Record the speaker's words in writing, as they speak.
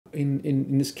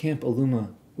in this camp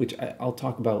Aluma, which I'll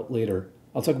talk about later.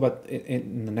 I'll talk about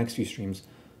in the next few streams.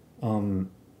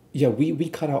 Yeah, we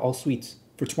cut out all sweets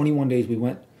for 21 days. We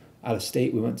went out of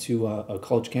state. We went to a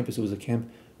college campus. It was a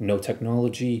camp, no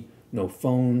technology, no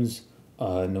phones,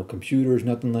 no computers,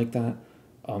 nothing like that.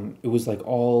 It was like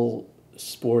all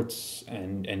sports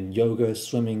and yoga,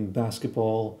 swimming,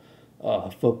 basketball,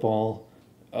 football,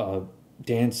 uh,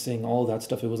 dancing, all that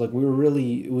stuff. It was like we were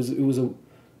really.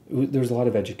 There was a lot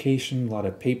of education, a lot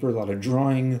of paper, a lot of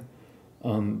drawing.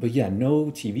 But yeah, no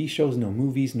TV shows, no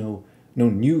movies, no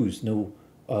news, no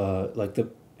like the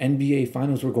NBA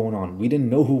finals were going on. We didn't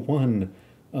know who won.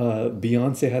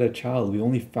 Beyonce had a child. We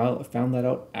only found that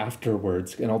out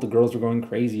afterwards, and all the girls were going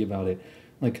crazy about it.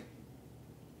 Like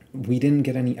we didn't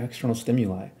get any external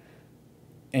stimuli,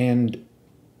 and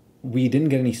we didn't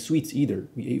get any sweets either.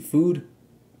 We ate food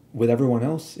with everyone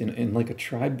else in like a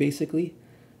tribe basically,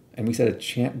 and we said a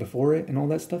chant before it and all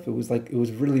that stuff. It was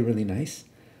really really nice,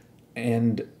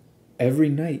 and every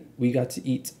night we got to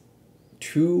eat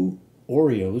two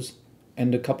Oreos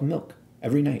and a cup of milk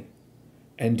every night.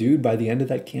 And dude, by the end of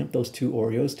that camp, those two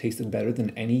Oreos tasted better than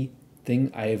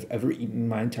anything I have ever eaten in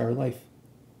my entire life.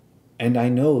 And I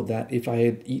know that if I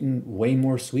had eaten way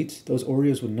more sweets, those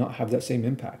Oreos would not have that same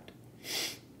impact.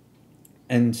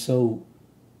 And so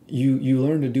you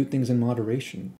learn to do things in moderation.